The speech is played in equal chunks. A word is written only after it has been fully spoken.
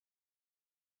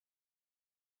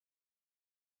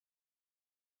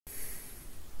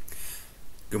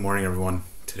Good morning, everyone.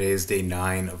 Today is day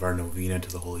 9 of our Novena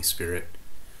to the Holy Spirit.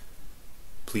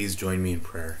 Please join me in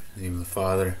prayer. In the name of the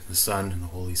Father, the Son, and the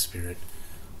Holy Spirit.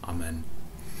 Amen.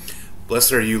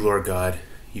 Blessed are you, Lord God.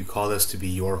 You called us to be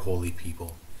your holy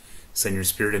people. Send your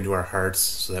Spirit into our hearts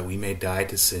so that we may die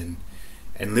to sin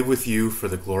and live with you for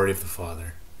the glory of the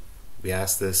Father. We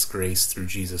ask this grace through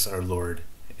Jesus our Lord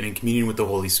and in communion with the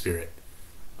Holy Spirit.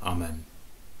 Amen.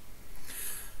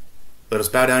 Let us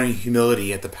bow down in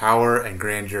humility at the power and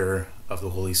grandeur of the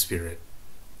Holy Spirit.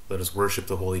 Let us worship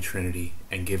the Holy Trinity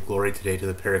and give glory today to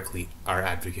the Paraclete, our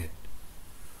advocate.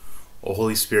 O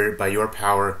Holy Spirit, by your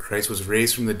power, Christ was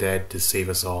raised from the dead to save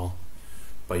us all.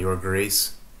 By your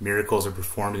grace, miracles are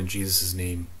performed in Jesus'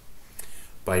 name.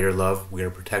 By your love, we are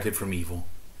protected from evil.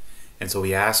 And so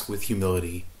we ask with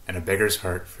humility and a beggar's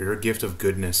heart for your gift of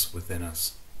goodness within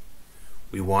us.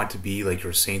 We want to be like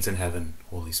your saints in heaven,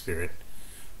 Holy Spirit.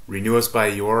 Renew us by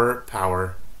your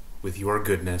power with your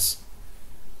goodness,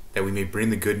 that we may bring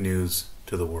the good news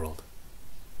to the world.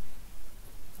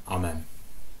 Amen.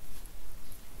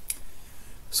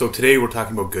 So today we're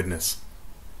talking about goodness.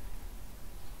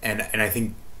 And I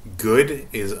think good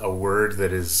is a word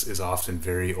that is often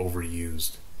very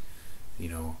overused. You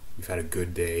know, we've had a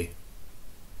good day.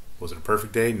 Was it a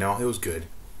perfect day? No, it was good.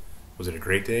 Was it a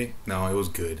great day? No, it was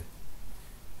good.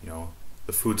 You know,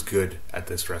 the food's good at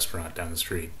this restaurant down the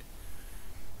street.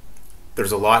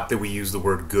 There's a lot that we use the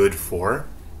word good for.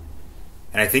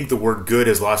 And I think the word good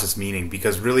has lost its meaning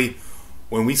because really,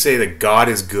 when we say that God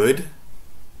is good,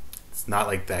 it's not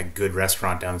like that good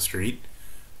restaurant down the street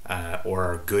or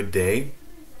our good day.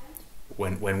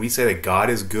 When we say that God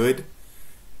is good,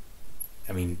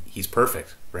 I mean, he's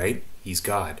perfect, right? He's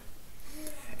God.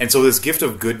 And so this gift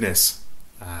of goodness,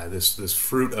 this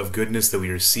fruit of goodness that we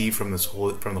receive from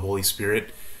the Holy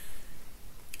Spirit,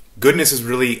 goodness is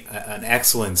really an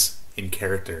excellence in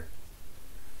character.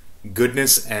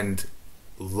 Goodness and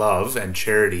love and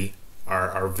charity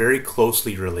are very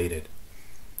closely related.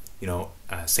 You know,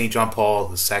 St. John Paul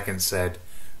II said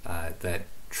that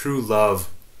true love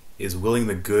is willing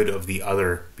the good of the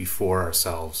other before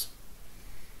ourselves.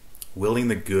 Willing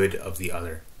the good of the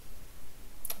other.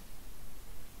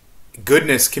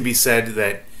 Goodness can be said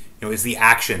that, you know, is the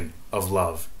action of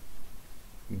love.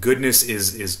 Goodness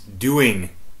is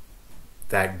doing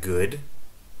that good,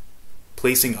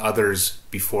 placing others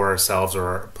before ourselves,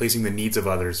 or placing the needs of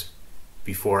others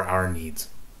before our needs.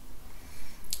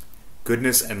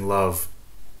 Goodness and love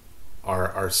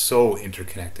are so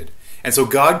interconnected. And so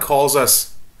God calls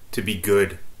us to be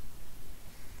good.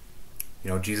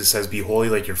 You know, Jesus says, be holy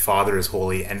like your Father is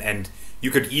holy. And you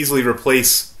could easily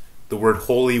replace the word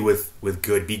holy with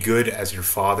good. Be good as your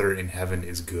Father in heaven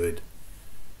is good.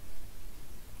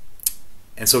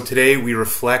 And so today we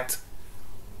reflect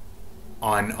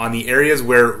on the areas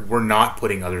where we're not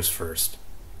putting others first.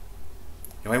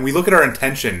 You know, and we look at our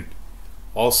intention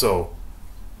also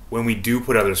when we do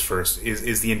put others first.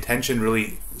 Is the intention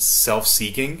really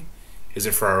self-seeking? Is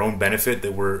it for our own benefit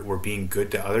that we're being good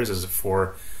to others? Is it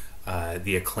for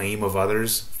the acclaim of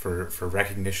others, for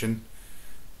recognition?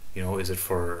 You know, is it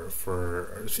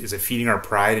is it feeding our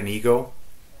pride and ego?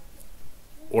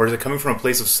 Or is it coming from a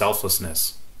place of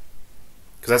selflessness?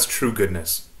 Because that's true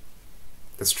goodness.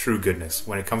 That's true goodness.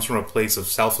 When it comes from a place of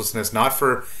selflessness, not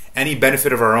for any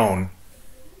benefit of our own,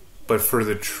 but for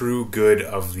the true good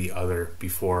of the other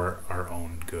before our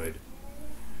own good.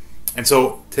 And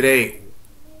so today,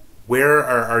 where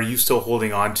are you still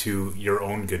holding on to your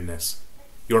own goodness,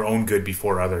 your own good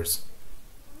before others?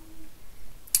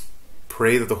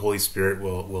 Pray that the Holy Spirit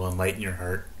will enlighten your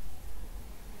heart.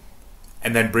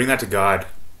 And then bring that to God.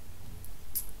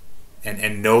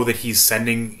 And know that he's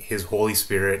sending his Holy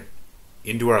Spirit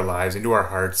into our lives, into our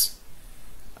hearts,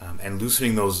 and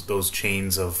loosening those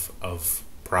chains of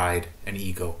pride and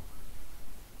ego.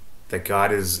 That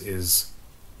God is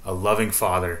a loving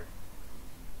Father,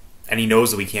 and he knows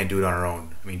that we can't do it on our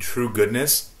own. I mean, true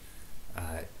goodness,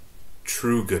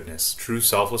 true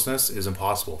selflessness is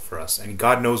impossible for us, and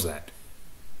God knows that.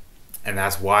 And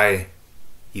that's why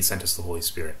he sent us the Holy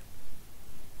Spirit.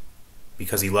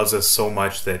 Because he loves us so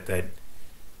much that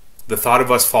the thought of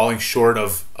us falling short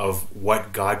of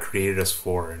what God created us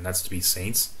for, and that's to be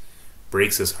saints,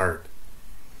 breaks his heart.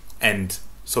 And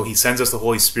so he sends us the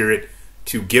Holy Spirit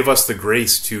to give us the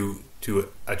grace to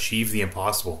achieve the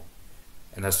impossible,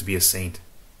 and that's to be a saint,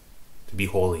 to be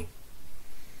holy.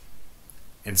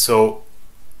 And so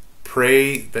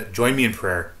join me in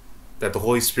prayer that the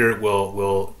Holy Spirit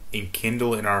will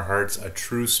enkindle in our hearts a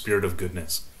true spirit of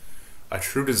goodness, a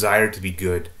true desire to be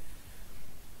good.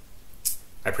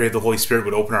 I pray the Holy Spirit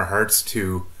would open our hearts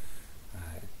to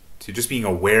just being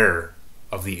aware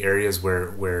of the areas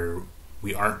where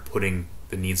we aren't putting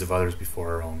the needs of others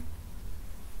before our own.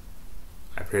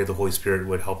 I pray the Holy Spirit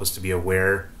would help us to be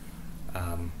aware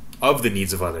of the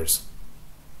needs of others.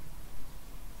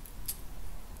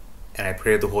 And I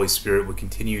pray that the Holy Spirit would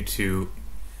continue to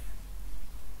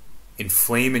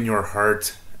inflame in your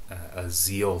heart a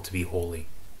zeal to be holy,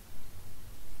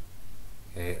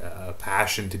 okay? A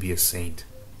passion to be a saint.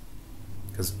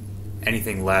 Because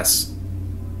anything less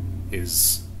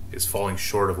is falling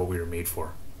short of what we were made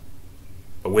for.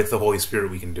 But with the Holy Spirit,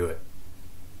 we can do it.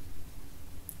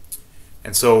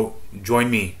 And so,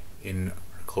 join me in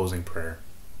our closing prayer.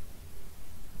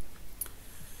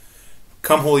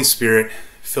 Come, Holy Spirit,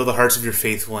 fill the hearts of your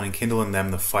faithful and enkindle in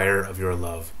them the fire of your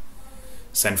love.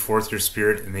 Send forth your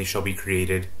Spirit, and they shall be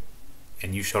created,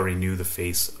 and you shall renew the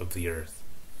face of the earth.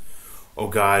 O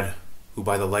God, who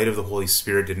by the light of the Holy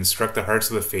Spirit did instruct the hearts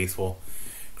of the faithful,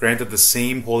 grant that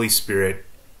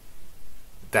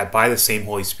by the same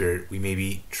Holy Spirit we may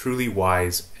be truly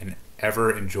wise and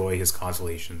ever enjoy his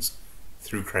consolations.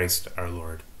 Through Christ our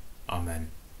Lord. Amen.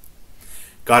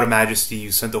 God of majesty,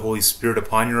 you sent the Holy Spirit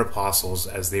upon your apostles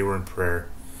as they were in prayer.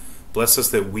 Bless us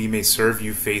that we may serve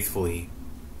you faithfully,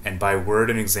 and by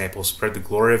word and example spread the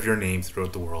glory of your name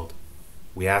throughout the world.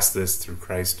 We ask this through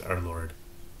Christ our Lord.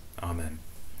 Amen.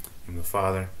 In the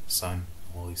Father, Son,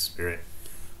 and Holy Spirit.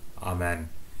 Amen.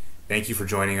 Thank you for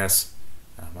joining us.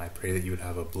 I pray that you would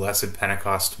have a blessed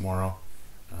Pentecost tomorrow,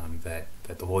 that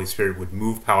the Holy Spirit would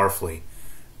move powerfully,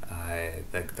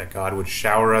 that God would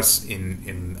shower us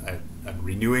in a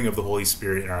renewing of the Holy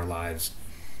Spirit in our lives,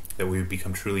 that we would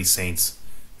become truly saints,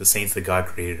 the saints that God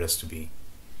created us to be.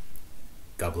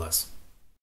 God bless.